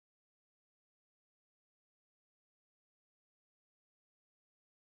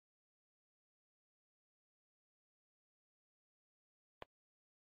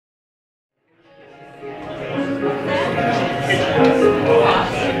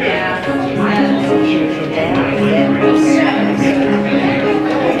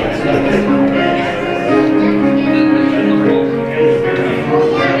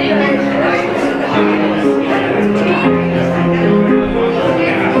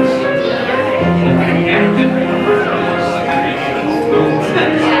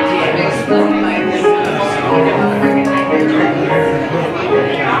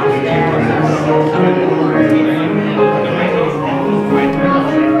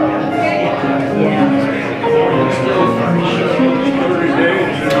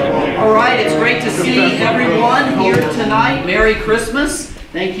Merry Christmas.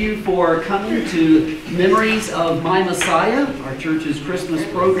 Thank you for coming to Memories of My Messiah, our church's Christmas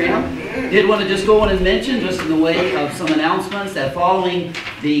program. Did want to just go on and mention, just in the way of some announcements, that following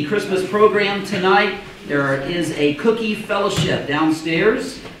the Christmas program tonight, there is a cookie fellowship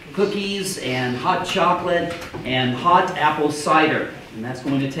downstairs. Cookies and hot chocolate and hot apple cider. And that's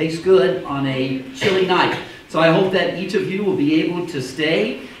going to taste good on a chilly night. So I hope that each of you will be able to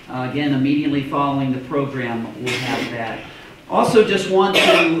stay. Again, immediately following the program, we'll have that. Also, just want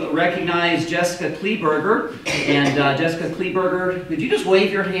to recognize Jessica Kleberger. And Jessica Kleberger, could you just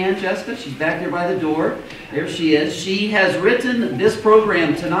wave your hand, Jessica? She's back there by the door. There she is. She has written this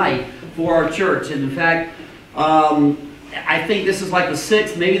program tonight for our church. And in fact, I think this is like the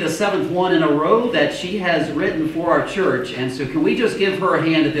 6th, maybe the 7th one in a row that she has written for our church. And so can we just give her a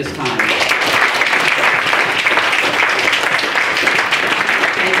hand at this time?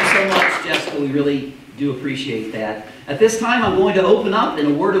 Thank you so much, Jessica. We really do appreciate that. At this time, I'm going to open up in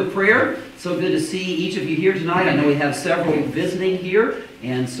a word of prayer. So good to see each of you here tonight. I know we have several visiting here,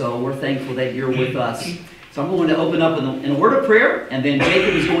 and so we're thankful that you're with us. So I'm going to open up in a word of prayer, and then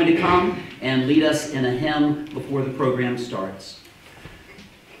Jacob is going to come and lead us in a hymn before the program starts.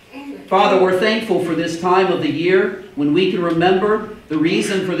 Father, we're thankful for this time of the year when we can remember the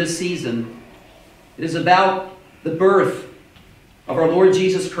reason for this season. It is about the birth of our Lord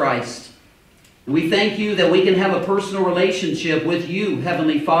Jesus Christ. And we thank you that we can have a personal relationship with you,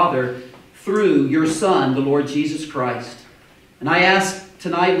 Heavenly Father, through your Son, the Lord Jesus Christ. And I ask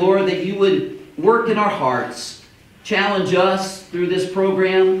tonight, Lord, that you would work in our hearts, challenge us through this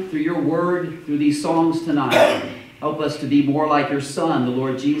program, through your word, through these songs tonight. Help us to be more like your Son, the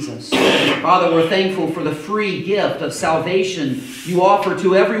Lord Jesus. Father, we're thankful for the free gift of salvation you offer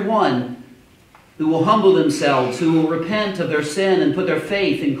to everyone who will humble themselves, who will repent of their sin and put their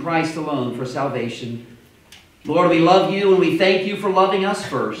faith in Christ alone for salvation. Lord, we love you and we thank you for loving us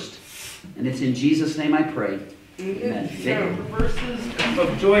first. And it's in Jesus' name I pray. Amen. Verses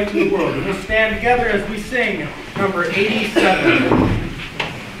of Joy to the World. We'll stand together as we sing number 87.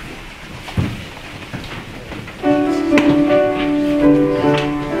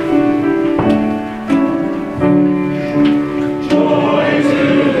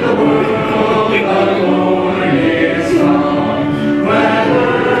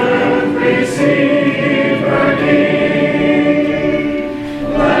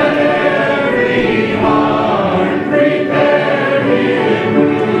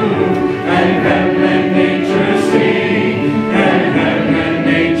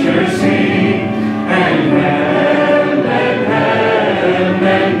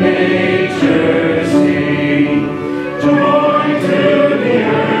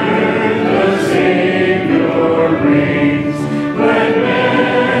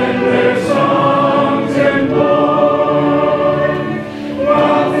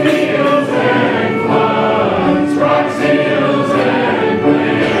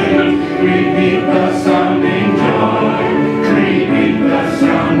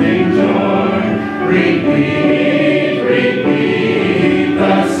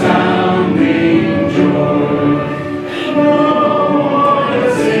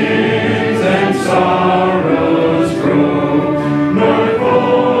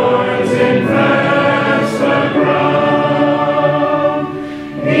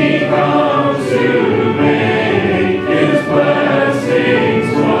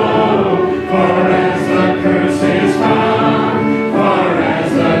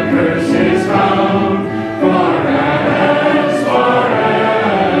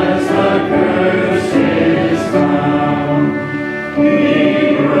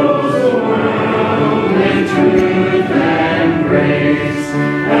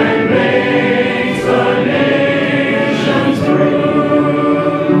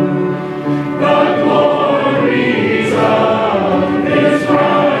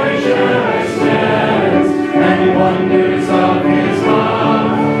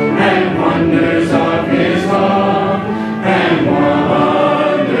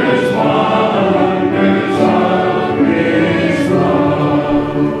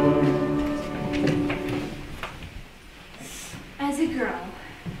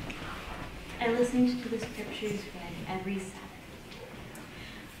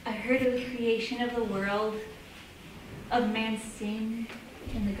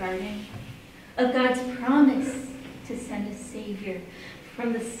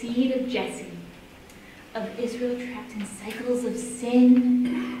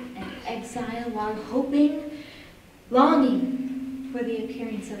 Longing for the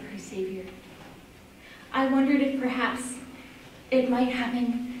appearance of her Savior. I wondered if perhaps it might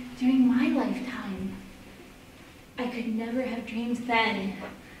happen during my lifetime. I could never have dreamed then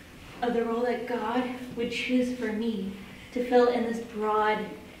of the role that God would choose for me to fill in this broad,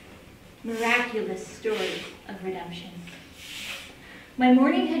 miraculous story of redemption. My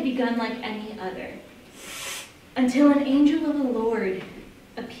morning had begun like any other, until an angel of the Lord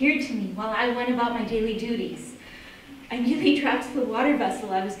appeared to me while I went about my daily duties. I nearly dropped the water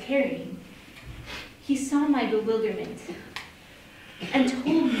vessel I was carrying. He saw my bewilderment and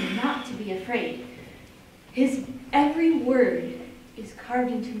told me not to be afraid. His every word is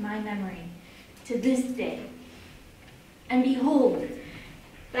carved into my memory to this day. And behold,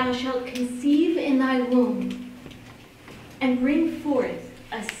 thou shalt conceive in thy womb and bring forth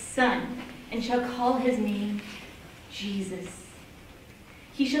a son, and shall call his name Jesus.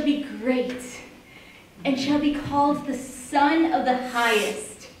 He shall be great and shall be called the Son of the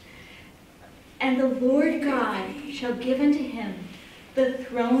Highest. And the Lord God shall give unto him the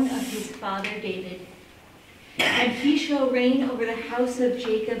throne of his father David. And he shall reign over the house of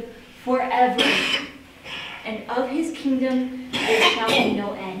Jacob forever, and of his kingdom there shall be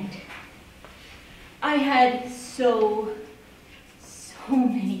no end. I had so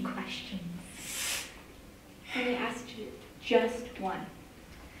many questions, but I asked you just one.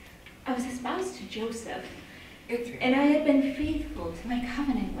 I was espoused to Joseph, and I had been faithful to my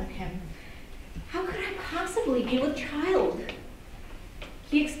covenant with him. How could I possibly be with child?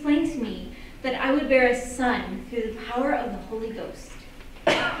 He explained to me that I would bear a son through the power of the Holy Ghost.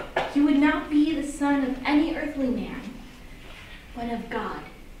 He would not be the son of any earthly man, but of God.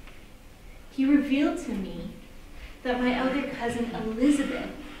 He revealed to me that my elder cousin Elizabeth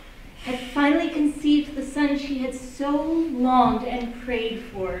had finally conceived the son she had so longed and prayed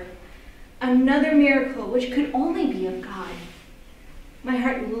for. Another miracle which could only be of God. My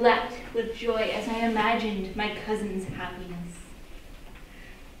heart leapt with joy as I imagined my cousin's happiness.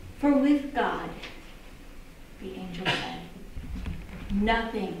 For with God, the angel said,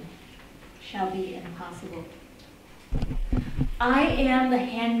 nothing shall be impossible. I am the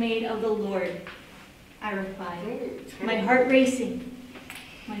handmaid of the Lord, I replied, my heart racing,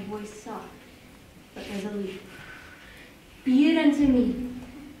 my voice soft, but resolute. Be it unto me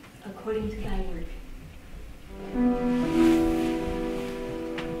according to thy word.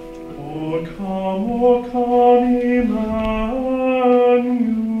 O come, Emmanuel,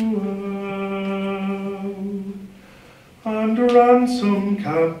 and ransom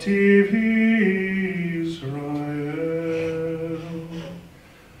captive Israel,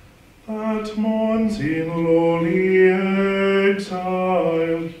 that mourns in lowly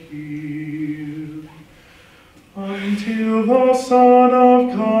exile here, until the Son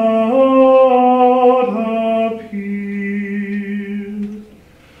of God appear.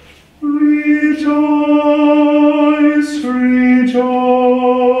 Rejoice,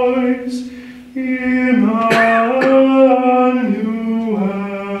 rejoice, Emmanuel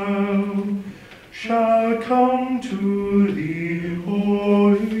shall come to thee,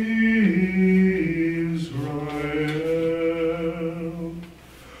 O Israel.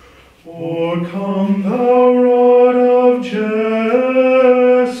 O come, thou rod of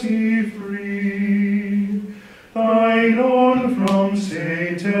Jesse, free thine own from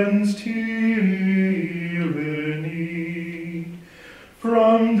Satan's tyranny.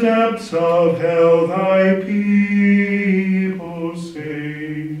 From depths of hell thy people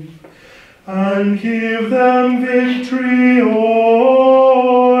save, and give them victory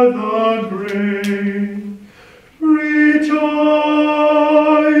o'er the grave. Rejoice,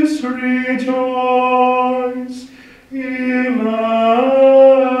 rejoice, Emmanuel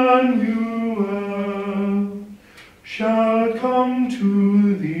shall come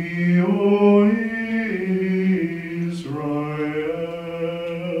to thee, O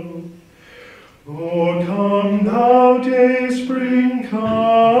Israel. O come, thou dayspring,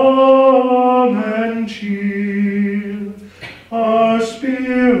 come and cheer our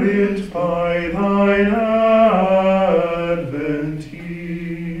spirit by thine advent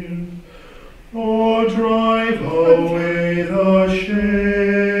here. O drive away the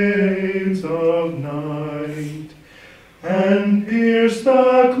shades of night, and pierce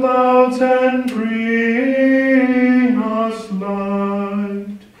the clouds and bring us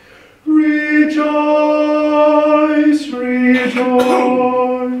light. Rejoice,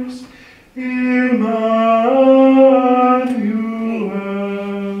 rejoice,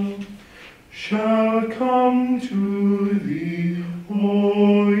 Emmanuel shall come to thee,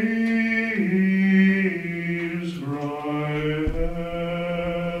 O Israel.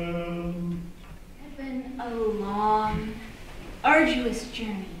 It had been a long, arduous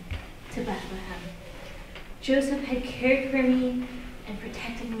journey to Bethlehem. Joseph had cared for me and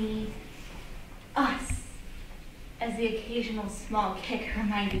protected me, us, as the occasional small kick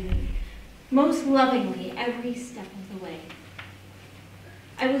reminded me, most lovingly every step of the way.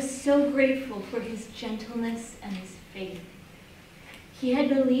 I was so grateful for his gentleness and his faith. He had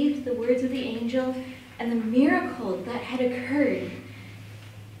believed the words of the angel and the miracle that had occurred,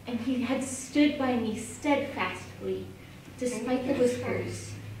 and he had stood by me steadfastly, despite the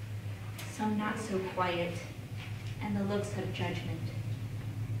whispers, some not so quiet, and the looks of judgment.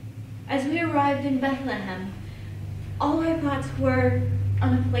 As we arrived in Bethlehem, all our thoughts were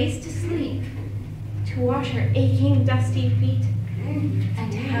on a place to sleep, to wash our aching, dusty feet,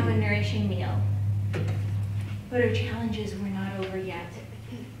 and to have a nourishing meal. But our challenges were not over yet.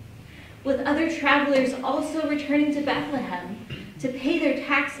 With other travelers also returning to Bethlehem to pay their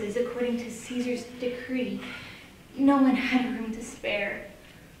taxes according to Caesar's decree, no one had room to spare.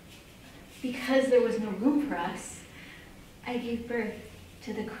 Because there was no room for us, I gave birth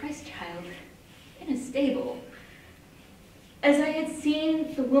to the Christ child in a stable. As I had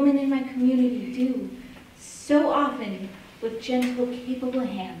seen the women in my community do so often with gentle, capable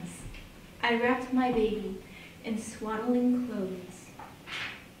hands, I wrapped my baby in swaddling clothes.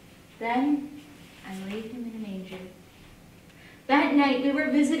 Then I laid him in a manger. That night we were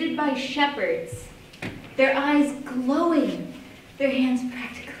visited by shepherds, their eyes glowing, their hands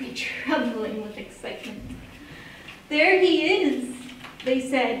practically trembling with excitement. "There he is," they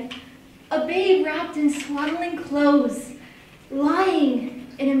said, "a babe wrapped in swaddling clothes, lying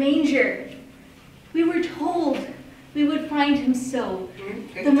in a manger. We were told we would find him so,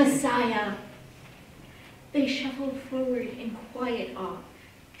 the Messiah." They shuffled forward in quiet awe,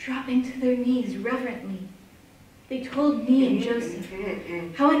 dropping to their knees reverently. They told me and Joseph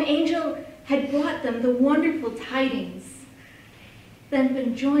how an angel had brought them the wonderful tidings, then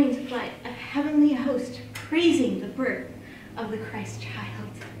been joined by a heavenly host praising the birth of the Christ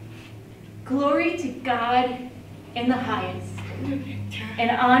child. Glory to God in the highest,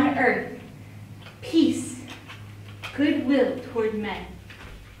 and on earth, peace, goodwill toward men.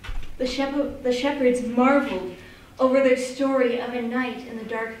 The shepherds marveled over their story of a night in the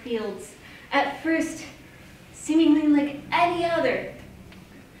dark fields, at first seemingly like any other,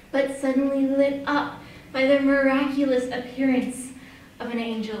 but suddenly lit up by the miraculous appearance of an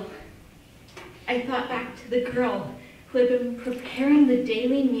angel. I thought back to the girl who had been preparing the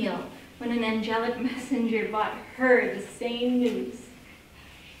daily meal when an angelic messenger brought her the same news.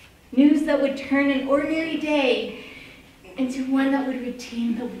 News that would turn an ordinary day into one that would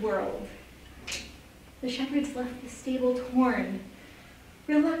redeem the world. The shepherds left the stable torn,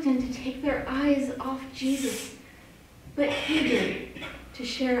 reluctant to take their eyes off Jesus, but eager to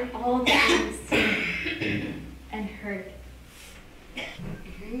share all that they had seen and heard.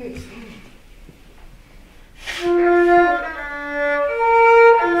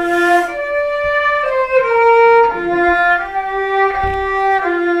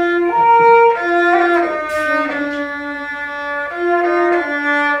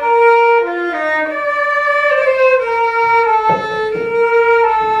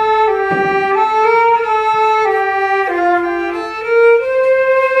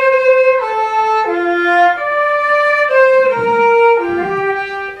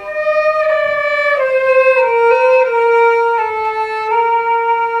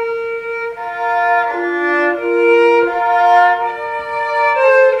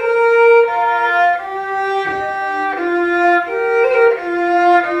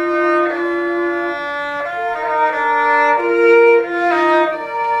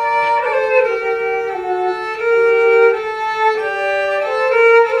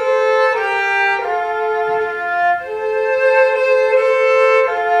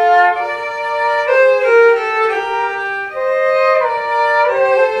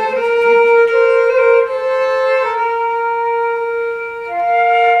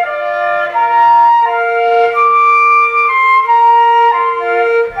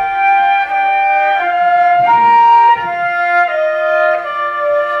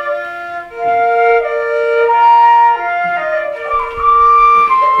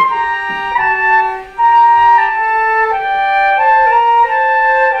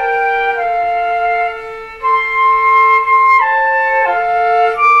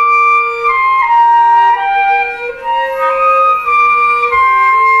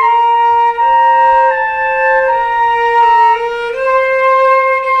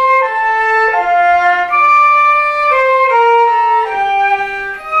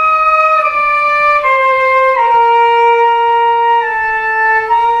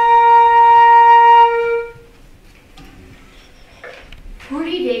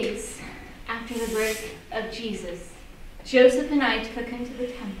 Joseph and I took him to the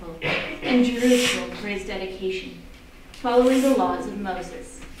temple in Jerusalem for his dedication. following the laws of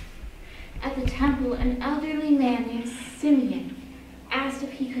Moses. At the temple, an elderly man named Simeon asked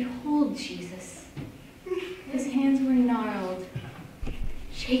if he could hold Jesus. His hands were gnarled,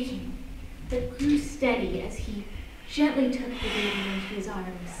 shaking, but grew steady as he gently took the baby into his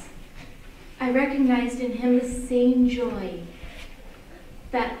arms. I recognized in him the same joy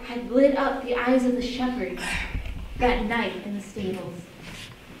that had lit up the eyes of the shepherds that night in the stables.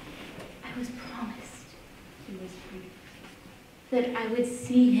 I was promised, he whispered, that I would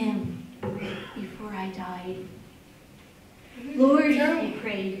see him before I died. Lord, he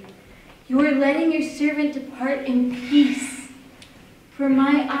prayed, you are letting your servant depart in peace, for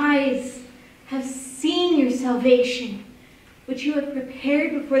my eyes have seen your salvation, which you have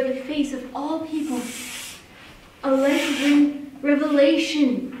prepared before the face of all people, a light to bring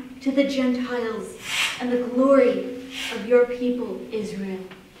revelation to the Gentiles and the glory of your people, Israel.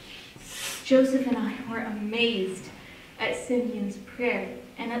 Joseph and I were amazed at Simeon's prayer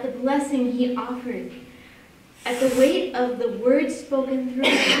and at the blessing he offered, at the weight of the words spoken through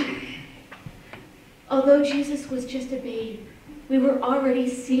him. Although Jesus was just a babe, we were already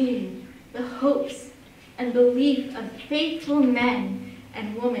seeing the hopes and belief of faithful men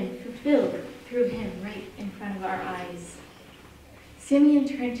and women fulfilled through him right in front of our eyes. Simeon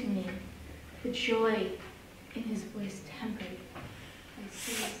turned to me, the joy in his voice tempered by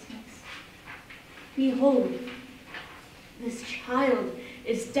seriousness. Behold, this child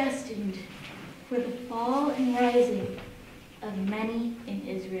is destined for the fall and rising of many in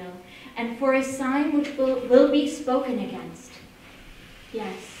Israel, and for a sign which will be spoken against.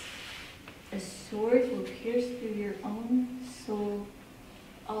 Yes, a sword will pierce through your own soul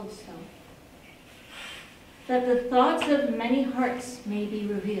also, that the thoughts of many hearts may be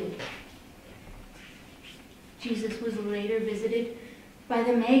revealed. Jesus was later visited by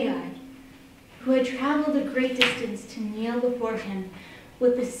the Magi, who had traveled a great distance to kneel before him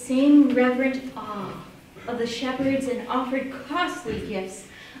with the same reverent awe of the shepherds, and offered costly gifts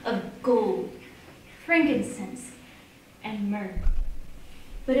of gold, frankincense, and myrrh.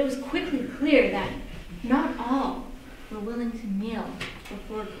 But it was quickly clear that not all were willing to kneel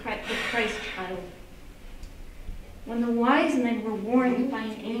before the Christ child. When the wise men were warned by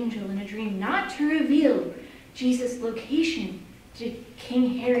an angel in a dream not to reveal Jesus' location to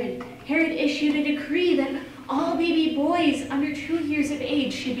King Herod, Herod issued a decree that all baby boys under 2 years of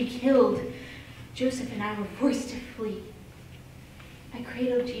age should be killed. Joseph and I were forced to flee. I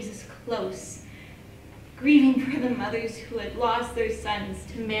cradled Jesus close, grieving for the mothers who had lost their sons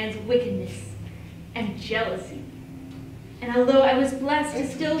to man's wickedness and jealousy. And although I was blessed to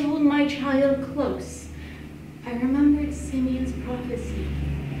still hold my child close, I remembered Simeon's prophecy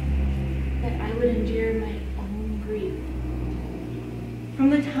that I would endure my own grief. From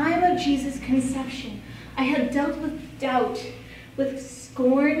the time of Jesus' conception, I had dealt with doubt, with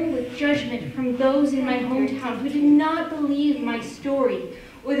scorn, with judgment from those in my hometown who did not believe my story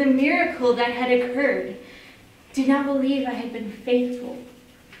or the miracle that had occurred, did not believe I had been faithful.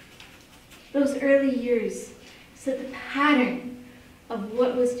 Those early years set the pattern of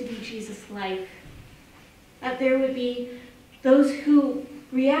what was to be Jesus' life. That there would be those who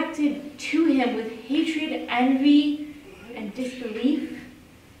reacted to him with hatred, envy, and disbelief,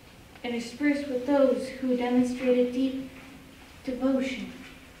 interspersed with those who demonstrated deep devotion,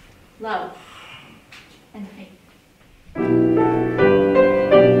 love, and faith.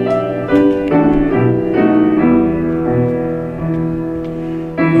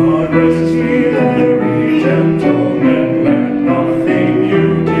 God rest ye very gentlemen, let nothing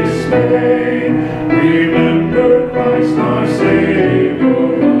you dismay. Remember Christ our Savior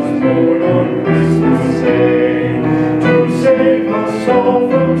was born on Christmas Day, to save us all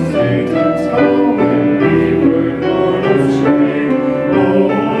from Satan's power when we were gone astray. Oh,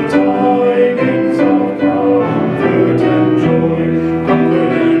 tidings of God.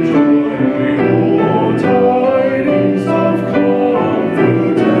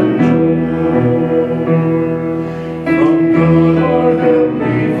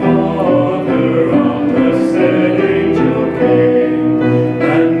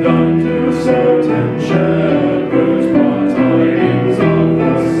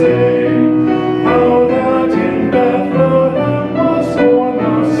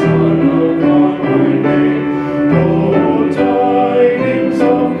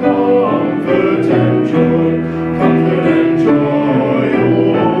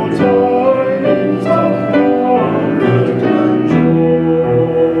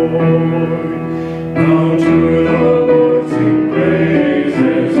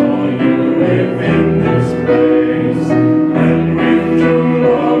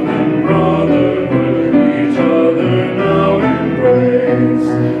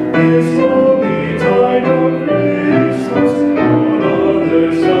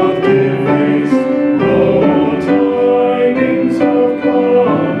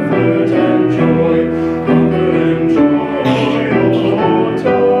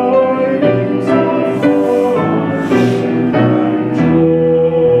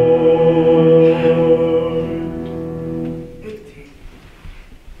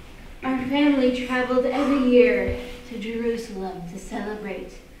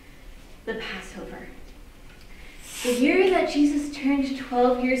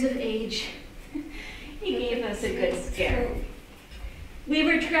 12 years of age, he gave us a good scare. We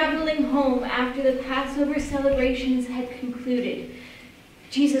were traveling home after the Passover celebrations had concluded.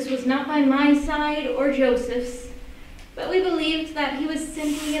 Jesus was not by my side or Joseph's, but we believed that he was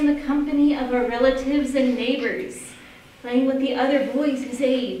simply in the company of our relatives and neighbors, playing with the other boys his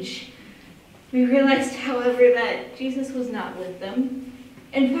age. We realized, however, that Jesus was not with them.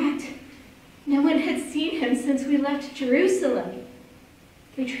 In fact, no one had seen him since we left Jerusalem.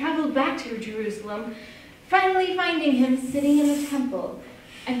 We traveled back to Jerusalem, finally finding him sitting in the temple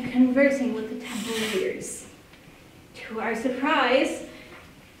and conversing with the temple leaders. To our surprise,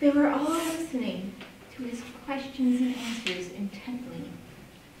 they were all listening to his questions and answers intently,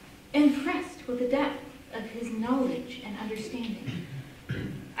 impressed with the depth of his knowledge and understanding.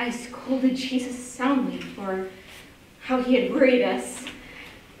 I scolded Jesus soundly for how he had worried us.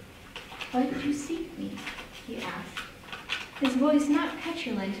 "Why did you seek me?" he asked, his voice not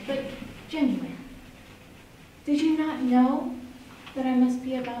petulant, but genuine. "Did you not know that I must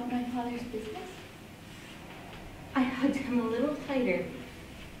be about my Father's business?" I hugged him a little tighter,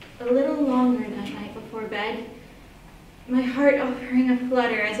 a little longer that night before bed, my heart offering a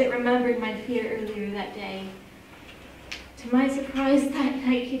flutter as it remembered my fear earlier that day. To my surprise that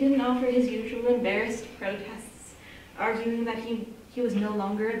night, he didn't offer his usual embarrassed protests, arguing that he was no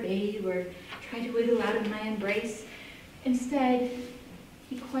longer a babe or try to wiggle out of my embrace. Instead,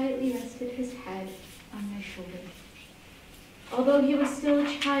 he quietly rested his head on my shoulder. Although he was still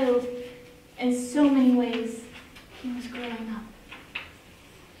a child, in so many ways, he was growing up.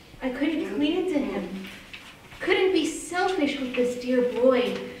 I couldn't cling to him, couldn't be selfish with this dear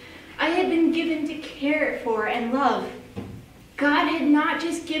boy I had been given to care for and love. God had not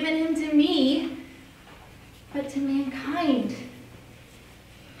just given him to me, but to mankind.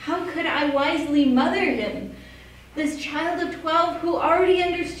 How could I wisely mother him, this child of 12 who already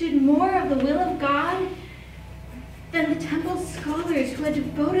understood more of the will of God than the temple scholars who had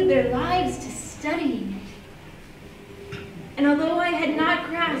devoted their lives to studying it? And although I had not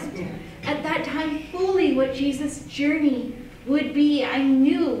grasped at that time fully what Jesus' journey would be, I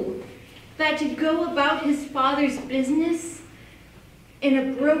knew that to go about his Father's business in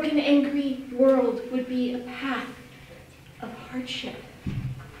a broken, angry world would be a path of hardship.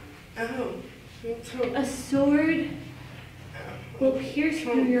 A sword will pierce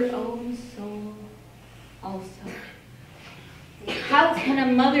through your own soul also. How can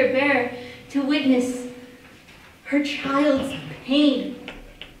a mother bear to witness her child's pain?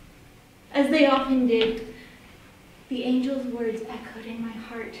 As they often did, the angel's words echoed in my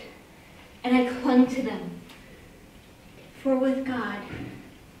heart, and I clung to them. For with God,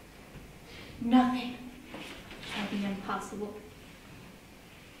 nothing shall be impossible.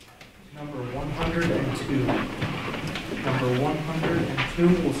 Number 102. Number 102,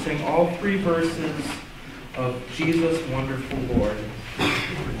 we'll sing all 3 verses of Jesus, Wonderful Lord. Shame as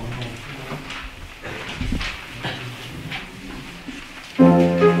a wicked one.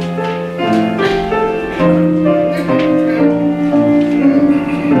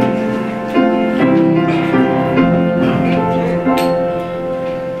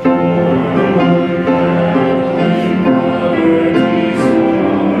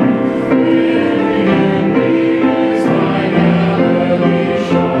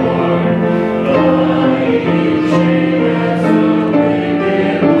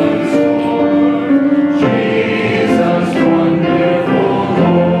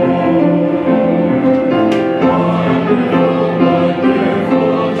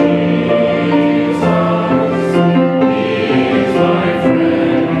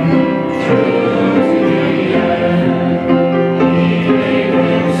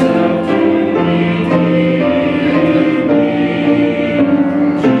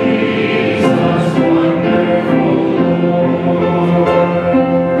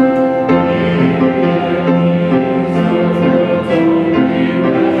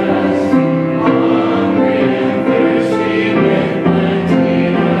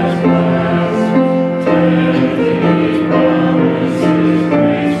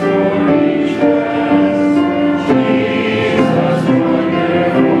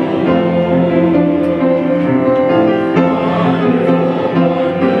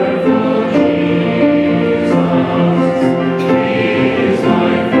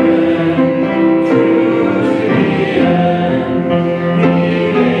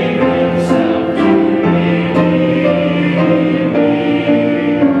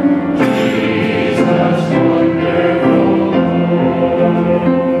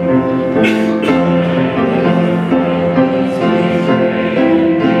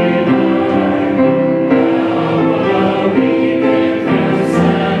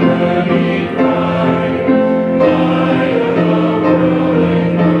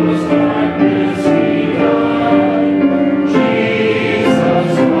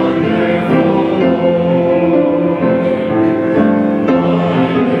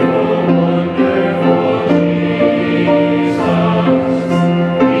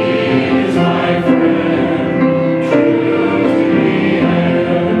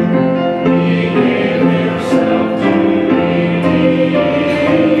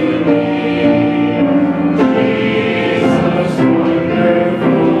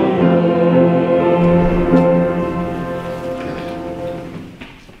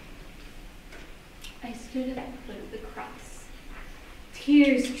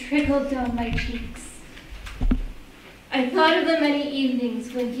 Tears trickled down my cheeks. I thought of the many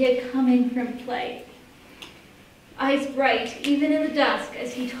evenings when he had come in from play, eyes bright even in the dusk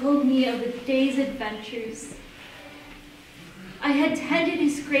as he told me of the day's adventures. I had tended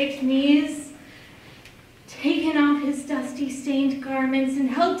his scraped knees, taken off his dusty, stained garments,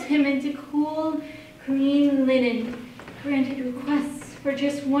 and helped him into cool, clean linen, granted requests for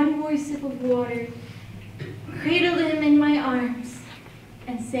just one more sip of water, cradled him in my arms,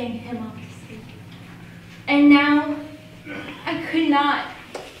 and sang him off to sleep. And now, I could not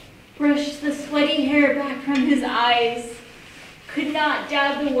brush the sweaty hair back from his eyes, could not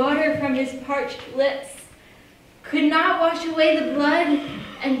dab the water from his parched lips, could not wash away the blood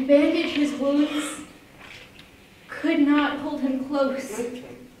and bandage his wounds, could not hold him close.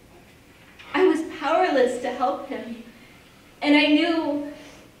 I was powerless to help him, and I knew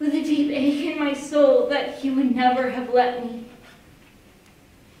with a deep ache in my soul that he would never have let me.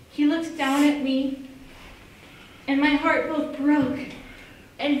 He looked down at me, and my heart both broke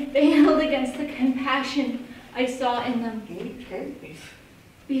and failed against the compassion I saw in them.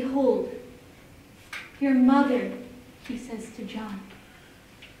 Behold, your mother, he says to John.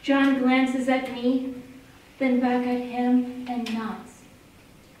 John glances at me, then back at him, and nods.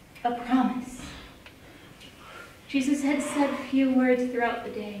 A promise. Jesus had said few words throughout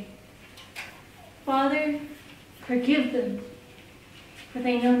the day. Father, forgive them, for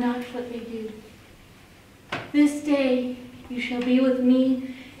they know not what they do. This day you shall be with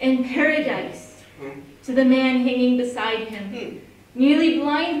me in paradise. To the man hanging beside him, nearly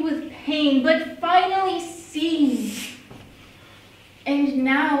blind with pain, but finally seeing. And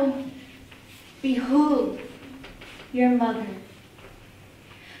now, behold, your mother.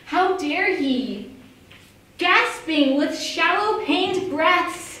 How dare he, gasping with shallow pained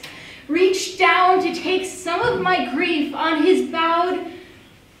breaths, reach down to take some of my grief on his bowed,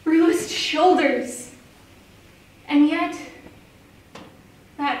 bruised shoulders. And yet,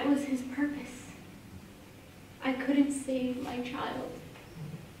 that was his purpose. I couldn't save my child,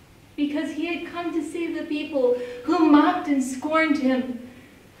 because he had come to save the people who mocked and scorned him,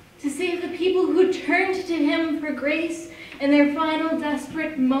 to save the people who turned to him for grace in their final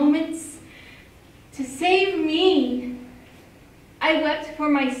desperate moments, to save me. I wept for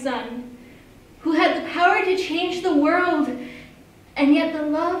my son, who had the power to change the world, and yet the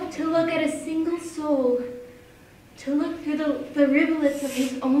love to look at a single soul, to look through the rivulets of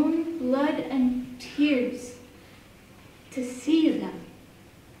his own blood and tears, to see them.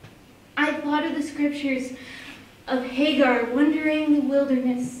 I thought of the scriptures of Hagar wandering the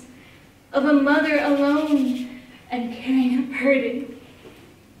wilderness, of a mother alone and carrying a burden.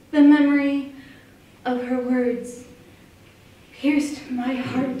 The memory of her words pierced my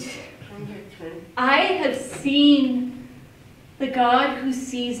heart. I have seen the God who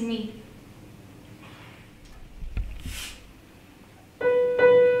sees me.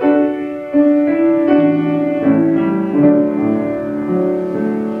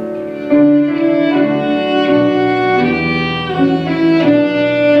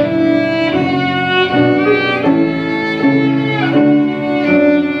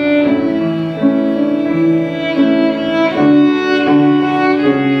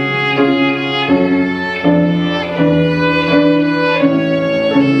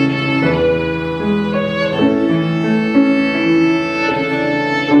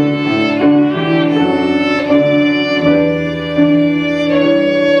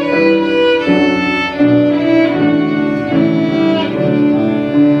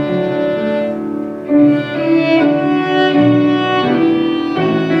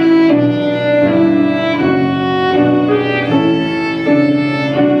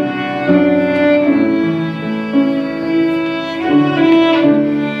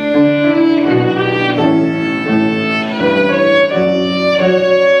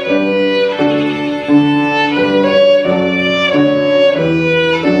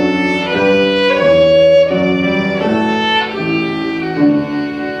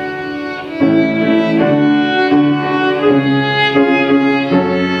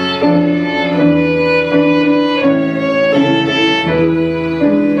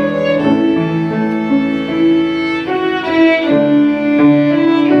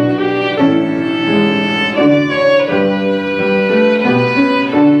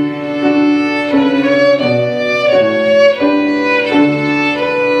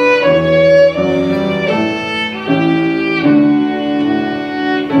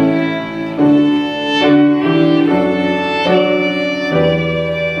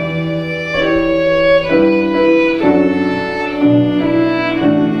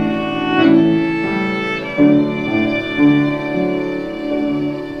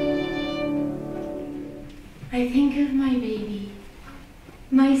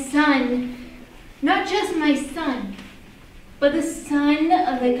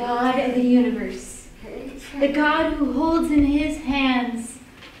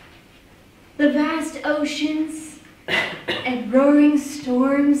 the vast oceans and roaring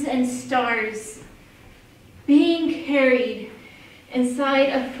storms and stars, being carried inside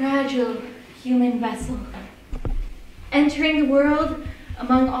a fragile human vessel, entering the world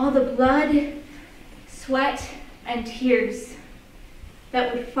among all the blood, sweat, and tears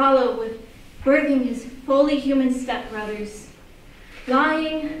that would follow with birthing his fully human stepbrothers,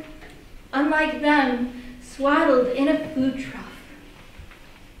 lying, unlike them, swaddled in a food trough,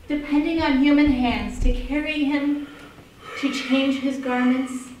 depending on human hands to carry him, to change his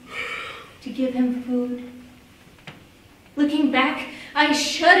garments, to give him food. Looking back, I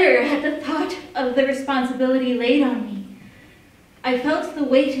shudder at the thought of the responsibility laid on me. I felt the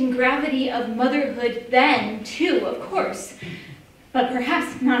weight and gravity of motherhood then, too, of course, but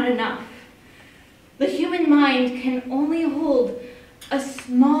perhaps not enough. The human mind can only hold a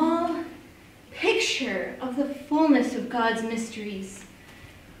small picture of the fullness of God's mysteries,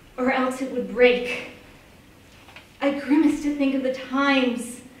 or else it would break. I grimace to think of the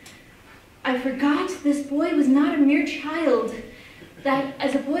times I forgot this boy was not a mere child, that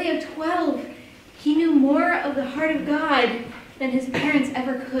as a boy of 12, he knew more of the heart of God than his parents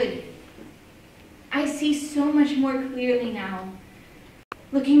ever could. I see so much more clearly now,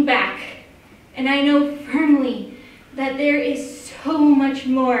 looking back, and I know firmly that there is so much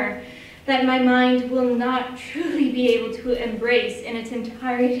more that my mind will not truly be able to embrace in its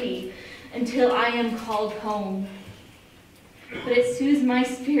entirety until I am called home. But it soothes my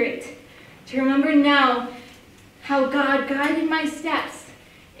spirit to remember now how God guided my steps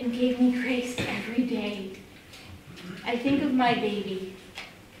and gave me grace every day. I think of my baby,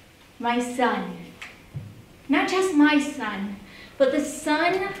 my son, not just my son, but the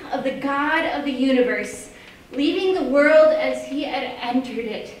Son of the God of the universe, leaving the world as he had entered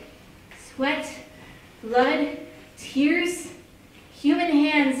it. Sweat, blood, tears, human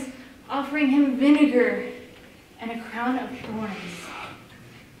hands offering him vinegar and a crown of thorns.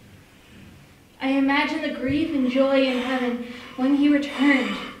 I imagine the grief and joy in heaven when he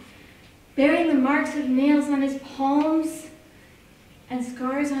returned, bearing the marks of nails on his palms and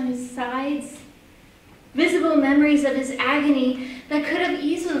scars on his sides, visible memories of his agony that could have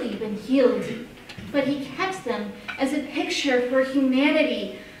easily been healed, but he kept them as a picture for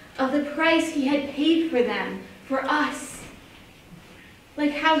humanity of the price he had paid for them, for us.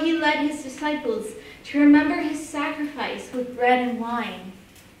 Like how he led his disciples to remember his sacrifice with bread and wine.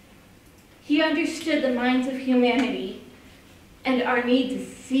 He understood the minds of humanity and our need to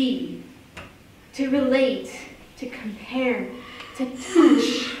see, to relate, to compare, to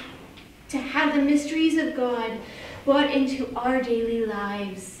touch, to have the mysteries of God brought into our daily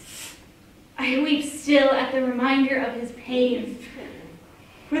lives. I weep still at the reminder of his pain,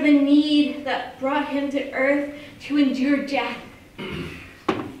 for the need that brought him to earth to endure death.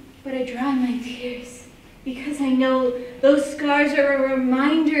 But I dry my tears because I know those scars are a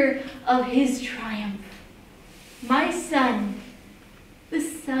reminder of his triumph. My son, the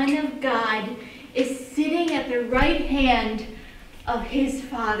Son of God, is sitting at the right hand of his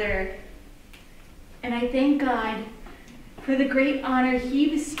Father. And I thank God for the great honor he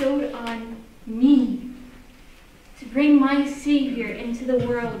bestowed on me to bring my Savior into the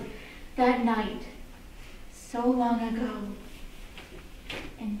world that night, so long ago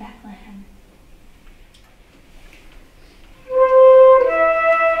in Bethlehem.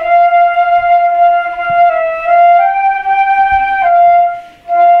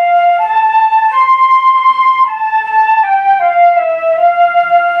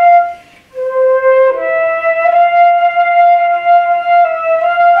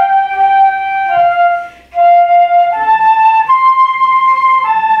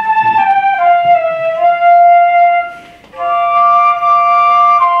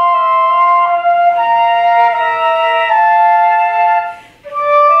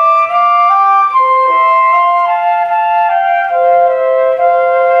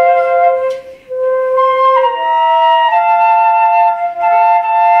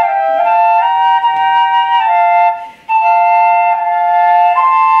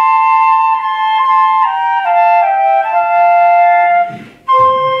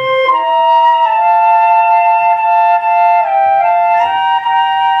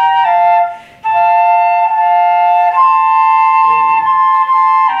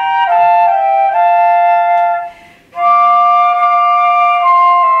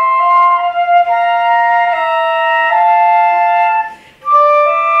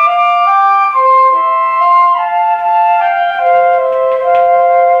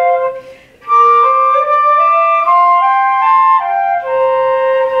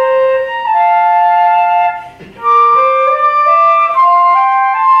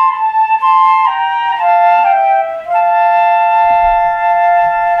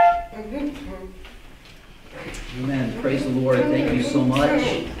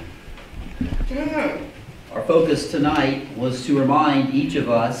 was to remind each of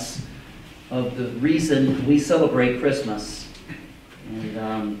us of the reason we celebrate Christmas.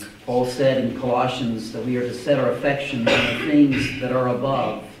 And Paul said in Colossians that we are to set our affections on the things that are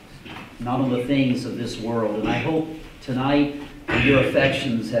above, not on the things of this world. And I hope tonight your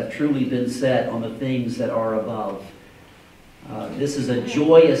affections have truly been set on the things that are above. This is a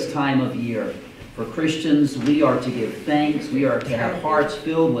joyous time of year. For Christians, we are to give thanks. We are to have hearts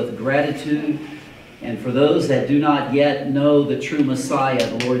filled with gratitude. And for those that do not yet know the true Messiah,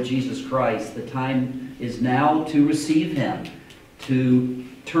 the Lord Jesus Christ, the time is now to receive Him, to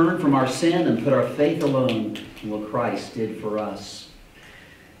turn from our sin and put our faith alone in what Christ did for us.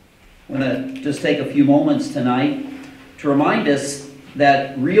 I want to just take a few moments tonight to remind us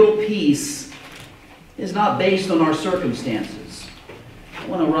that real peace is not based on our circumstances. I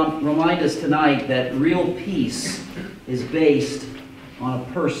want to remind us tonight that real peace is based on a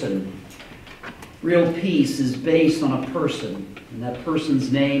person. Real peace is based on a person, and that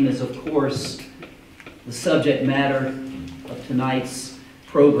person's name is, of course, the subject matter of tonight's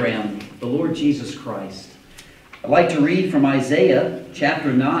program, the Lord Jesus Christ. I'd like to read from Isaiah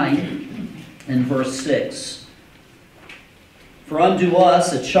chapter 9 and verse 6. For unto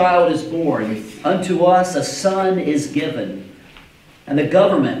us a child is born, unto us a son is given, and the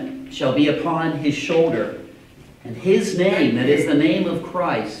government shall be upon his shoulder, and his name, that is the name of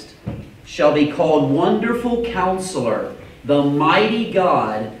Christ, shall be called Wonderful Counselor, the Mighty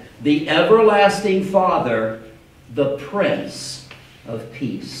God, the Everlasting Father, the Prince of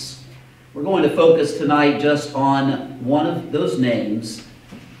Peace. We're going to focus tonight just on one of those names,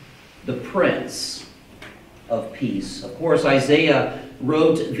 the Prince of Peace. Of course, Isaiah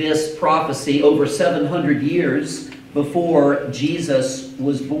wrote this prophecy over 700 years before Jesus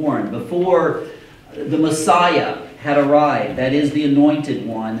was born, before the Messiah had arrived, that is the Anointed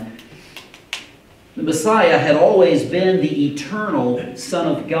One. The Messiah had always been the eternal Son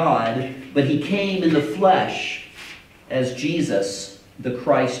of God, but He came in the flesh as Jesus, the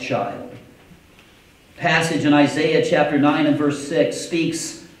Christ child. Passage in Isaiah chapter 9 and verse 6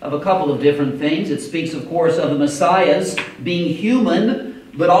 speaks of a couple of different things. It speaks, of course, of the Messiah's being human,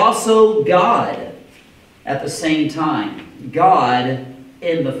 but also God at the same time. God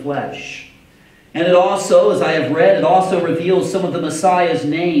in the flesh. And it also, as I have read, it also reveals some of the Messiah's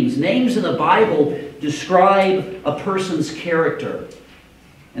names. Names in the Bible describe a person's character.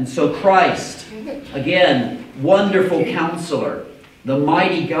 And so Christ, again, Wonderful Counselor, the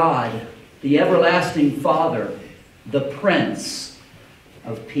Mighty God, the Everlasting Father, the Prince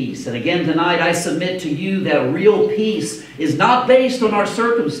of Peace. And again tonight I submit to you that real peace is not based on our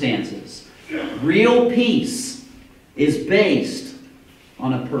circumstances. Real peace is based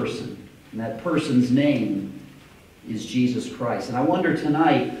on a person. And that person's name is Jesus Christ. And I wonder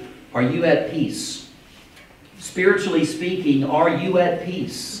tonight, are you at peace? Spiritually speaking, are you at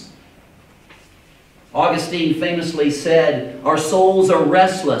peace? Augustine famously said, our souls are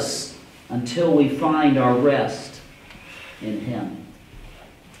restless until we find our rest in Him.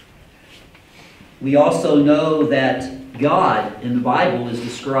 We also know that God in the Bible is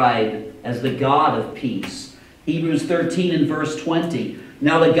described as the God of peace. Hebrews 13 and verse 20.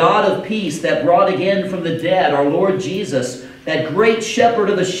 Now the God of peace that brought again from the dead our Lord Jesus, that great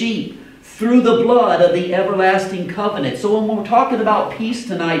shepherd of the sheep, through the blood of the everlasting covenant. So when we're talking about peace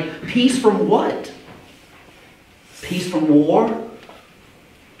tonight, peace from what? Peace from war?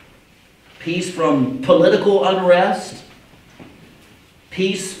 Peace from political unrest?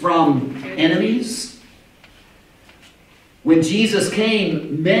 Peace from enemies? When Jesus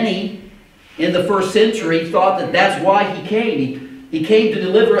came, many in the first century thought that that's why He came. He came to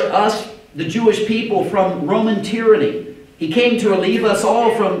deliver us, the Jewish people, from Roman tyranny. He came to relieve us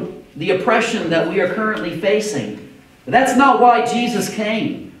all from the oppression that we are currently facing. But that's not why Jesus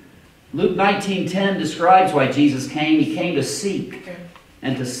came. Luke 19:10 describes why Jesus came. He came to seek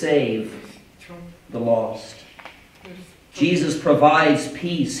and to save the lost. Jesus provides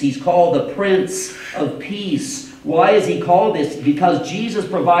peace. He's called the Prince of Peace. Why is He called this? Because Jesus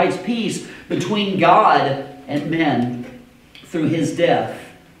provides peace between God and men through His death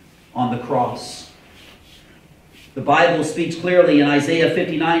on the cross. The Bible speaks clearly in Isaiah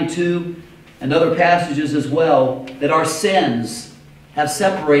 59:2 and other passages as well that our sins have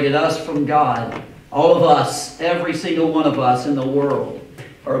separated us from God. All of us, every single one of us in the world,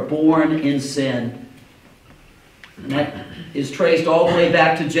 are born in sin. And that is traced all the way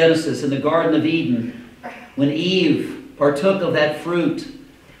back to Genesis in the Garden of Eden, when Eve partook of that fruit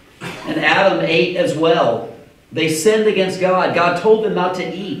and Adam ate as well. They sinned against God. God told them not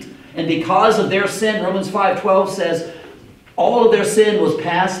to eat. And because of their sin, Romans 5:12 says, all of their sin was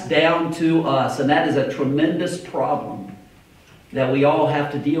passed down to us. And that is a tremendous problem that we all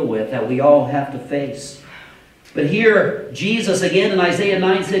have to deal with, that we all have to face. But here, Jesus, again in Isaiah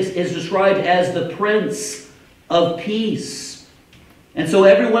 9:6, is described as the Prince of Peace. And so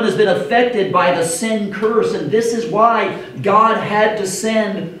everyone has been affected by the sin curse, and this is why God had to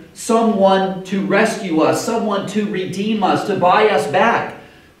send someone to rescue us, someone to redeem us, to buy us back.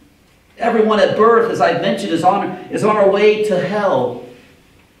 Everyone at birth, as I've mentioned, is on our way to hell.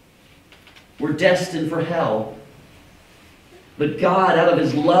 We're destined for hell. But God, out of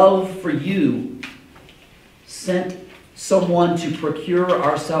His love for you, sent someone to procure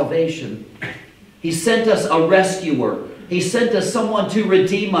our salvation. He sent us a rescuer. He sent us someone to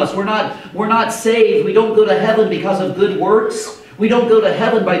redeem us. We're not saved. We don't go to heaven because of good works. We don't go to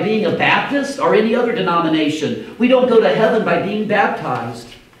heaven by being a Baptist or any other denomination. We don't go to heaven by being baptized.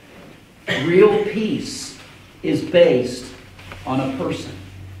 Real peace is based on a person.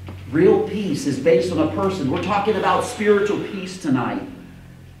 Real peace is based on a person. We're talking about spiritual peace tonight.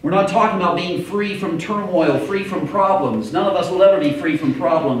 We're not talking about being free from turmoil, free from problems. None of us will ever be free from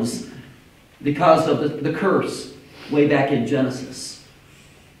problems because of the curse way back in Genesis.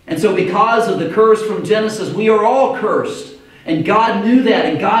 And so because of the curse from Genesis, we are all cursed. And God knew that,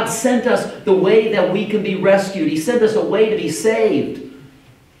 and God sent us the way that we can be rescued. He sent us a way to be saved.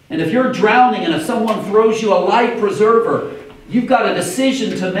 And if you're drowning and if someone throws you a life preserver, you've got a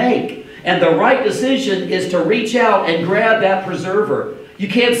decision to make. And the right decision is to reach out and grab that preserver. You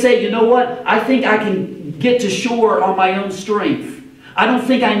can't say, you know what, I think I can get to shore on my own strength. I don't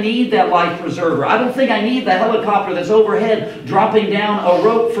think I need that life preserver. I don't think I need the helicopter that's overhead dropping down a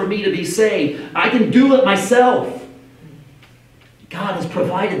rope for me to be saved. I can do it myself. God has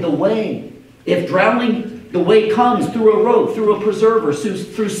provided the way. If drowning, the way comes through a rope, through a preserver,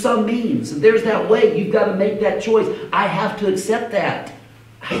 through some means. And there's that way. You've got to make that choice. I have to accept that.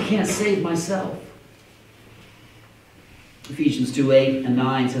 I can't save myself. Ephesians 2:8 and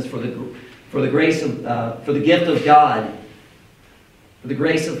 9 says, for the gift of God, for the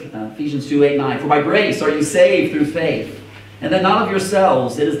grace of Ephesians 2:8 and 9, for by grace are you saved through faith, and that not of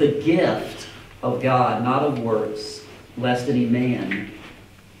yourselves, it is the gift of God, not of works, lest any man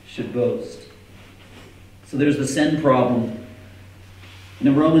should boast. So there's the sin problem. And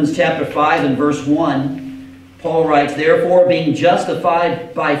in Romans chapter 5 and verse 1, Paul writes, therefore, being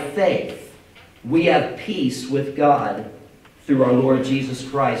justified by faith, we have peace with God through our Lord Jesus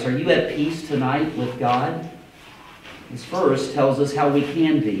Christ. Are you at peace tonight with God? This verse tells us how we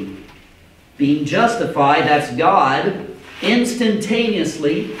can be. Being justified, that's God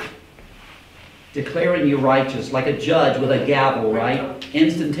instantaneously declaring you righteous, like a judge with a gavel, right?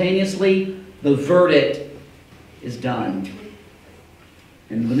 Instantaneously, the verdict is done.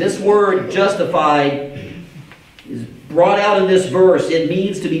 And when this word justified is brought out in this verse, it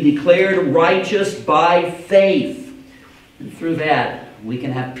means to be declared righteous by faith. And through that, we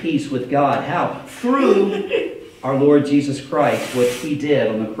can have peace with God. How? Through our Lord Jesus Christ, what He did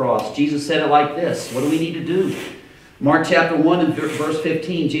on the cross. Jesus said it like this. What do we need to do? Mark chapter 1 and verse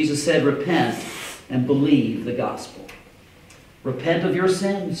 15, Jesus said, repent and believe the gospel. Repent of your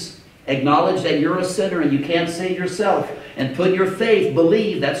sins. Acknowledge that you're a sinner and you can't save yourself. And put your faith,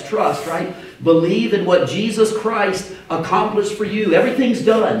 believe, that's trust, right? Believe in what Jesus Christ accomplished for you. Everything's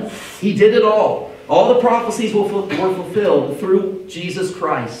done. He did it all. All the prophecies were fulfilled through Jesus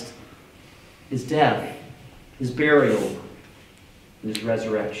Christ. His death, His burial, and His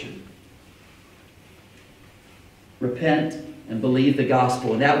resurrection. Repent and believe the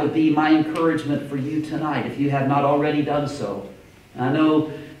gospel. And that would be my encouragement for you tonight, if you have not already done so. I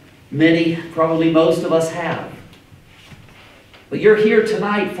know many, probably most of us have. But you're here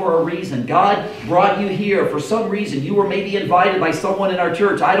tonight for a reason. God brought you here for some reason. You were maybe invited by someone in our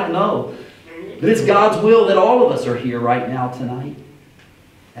church. I don't know. But it's God's will that all of us are here right now tonight.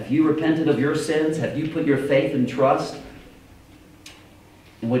 Have you repented of your sins? Have you put your faith and trust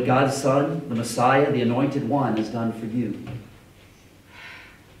in what God's Son, the Messiah, the Anointed One, has done for you?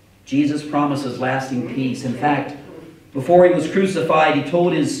 Jesus promises lasting peace. In fact, before He was crucified, He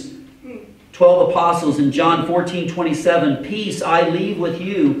told His 12 apostles in John 14:27, peace I leave with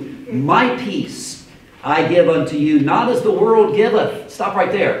you, my peace I give unto you, not as the world giveth. Stop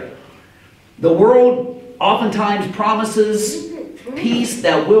right there. The world oftentimes promises peace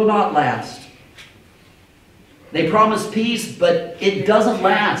that will not last. They promise peace, but it doesn't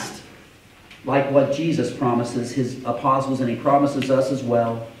last like what Jesus promises His apostles, and He promises us as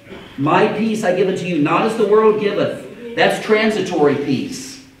well. My peace I give unto you, not as the world giveth. That's transitory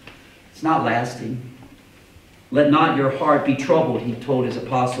peace. It's not lasting. Let not your heart be troubled, He told His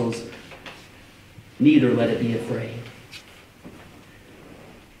apostles. Neither let it be afraid.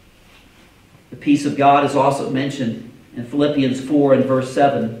 The peace of God is also mentioned In Philippians 4 and verse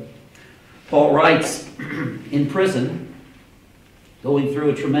 7, Paul writes, in prison, going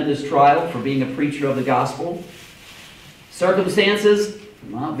through a tremendous trial for being a preacher of the gospel. Circumstances,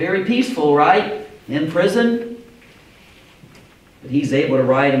 not very peaceful, right? In prison. But he's able to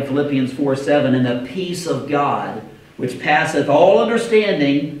write in Philippians 4:7, and the peace of God, which passeth all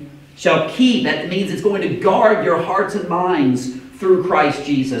understanding, shall keep. That means it's going to guard your hearts and minds through Christ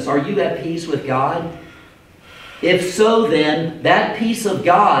Jesus. Are you at peace with God? If so, then, that peace of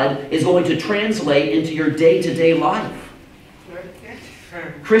God is going to translate into your day-to-day life.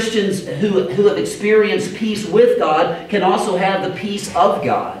 Christians who have experienced peace with God can also have the peace of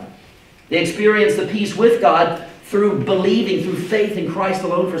God. They experience the peace with God through believing, through faith in Christ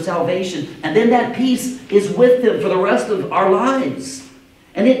alone for salvation. And then that peace is with them for the rest of our lives.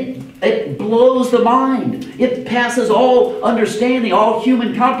 And it blows the mind. It passes all understanding, all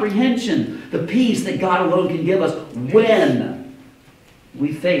human comprehension. The peace that God alone can give us when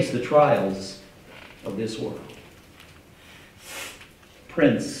we face the trials of this world.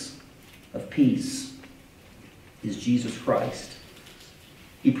 Prince of Peace is Jesus Christ.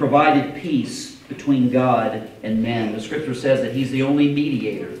 He provided peace between God and man. The Scripture says that He's the only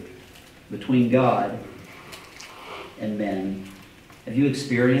mediator between God and men. Have you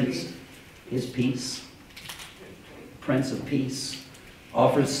experienced His peace? Prince of Peace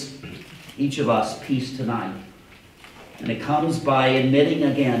offers each of us peace tonight. And it comes by admitting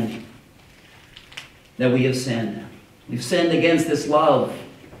again that we have sinned. We've sinned against this love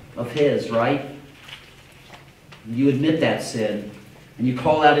of His, right? You admit that sin, and you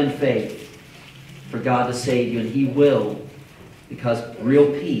call out in faith for God to save you, and He will, because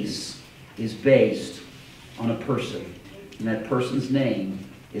real peace is based on a person. And that person's name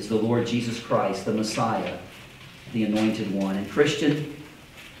is the Lord Jesus Christ, the Messiah, the Anointed One. And Christian,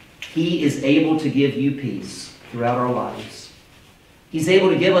 He is able to give you peace throughout our lives. He's able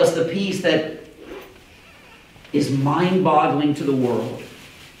to give us the peace that is mind-boggling to the world.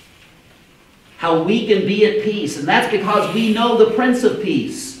 How we can be at peace. And that's because we know the Prince of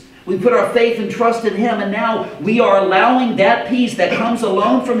Peace. We put our faith and trust in Him, and now we are allowing that peace that comes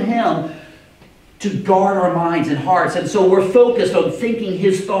alone from Him to guard our minds and hearts. And so we're focused on thinking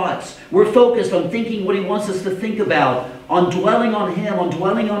His thoughts. We're focused on thinking what He wants us to think about, on dwelling on Him, on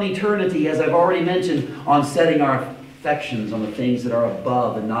dwelling on eternity, as I've already mentioned, on setting our affections on the things that are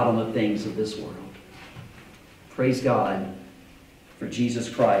above and not on the things of this world. Praise God for Jesus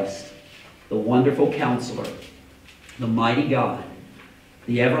Christ, the wonderful Counselor, the mighty God,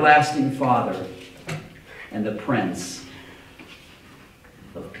 the everlasting Father, and the Prince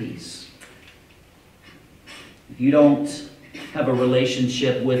of Peace. If you don't have a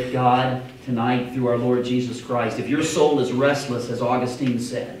relationship with God tonight through our Lord Jesus Christ, if your soul is restless, as Augustine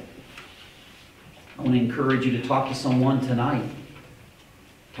said, I want to encourage you to talk to someone tonight.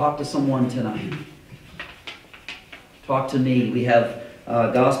 Talk to someone tonight. Talk to me. We have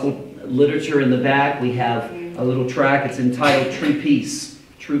gospel literature in the back. We have a little tract. It's entitled True Peace.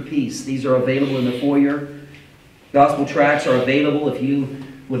 True Peace. These are available in the foyer. Gospel tracts are available if you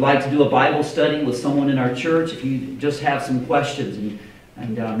would like to do a Bible study with someone in our church. If you just have some questions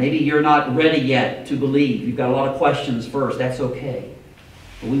and maybe you're not ready yet to believe. You've got a lot of questions first. That's okay.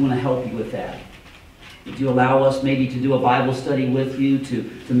 But we want to help you with that. Would you allow us maybe to do a Bible study with you,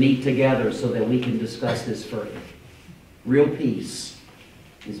 to meet together so that we can discuss this further? Real peace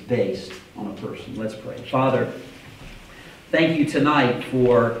is based on a person. Let's pray. Father, thank you tonight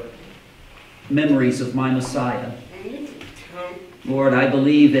for memories of my Messiah. Lord, I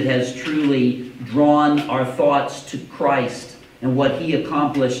believe it has truly drawn our thoughts to Christ and what He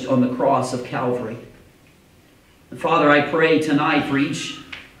accomplished on the cross of Calvary. And Father, I pray tonight for each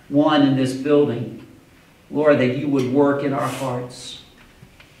one in this building, Lord, that you would work in our hearts.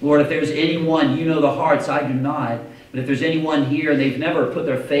 Lord, if there's anyone, you know the hearts, I do not. But if there's anyone here and they've never put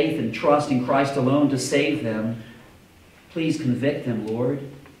their faith and trust in Christ alone to save them, please convict them, Lord.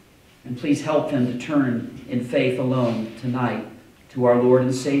 And please help them to turn in faith alone tonight to our Lord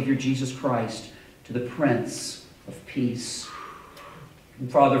and Savior Jesus Christ, to the Prince of Peace.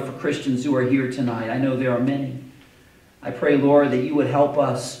 And Father, for Christians who are here tonight, I know there are many. I pray, Lord, that you would help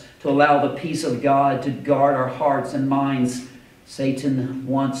us to allow the peace of God to guard our hearts and minds. Satan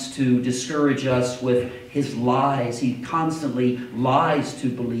wants to discourage us with his lies. He constantly lies to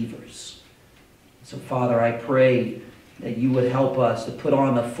believers. So, Father, I pray that you would help us to put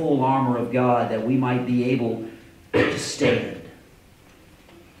on the full armor of God that we might be able to stand.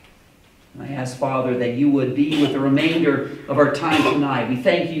 And I ask, Father, that you would be with the remainder of our time tonight. We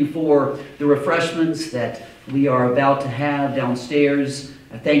thank you for the refreshments that we are about to have downstairs.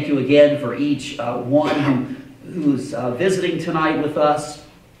 I thank you again for each one who's visiting tonight with us.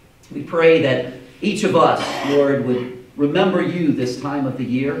 We pray that each of us, Lord, would remember you this time of the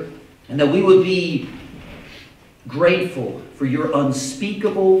year, and that we would be grateful for your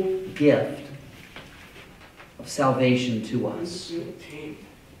unspeakable gift of salvation to us.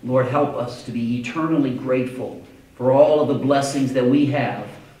 Lord, help us to be eternally grateful for all of the blessings that we have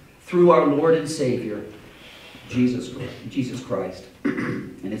through our Lord and Savior, Jesus Christ.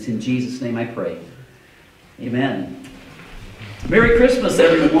 And it's in Jesus' name I pray. Amen. Merry Christmas,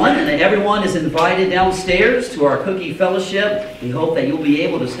 everyone, and everyone is invited downstairs to our cookie fellowship. We hope that you'll be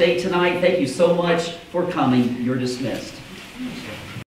able to stay tonight. Thank you so much for coming. You're dismissed.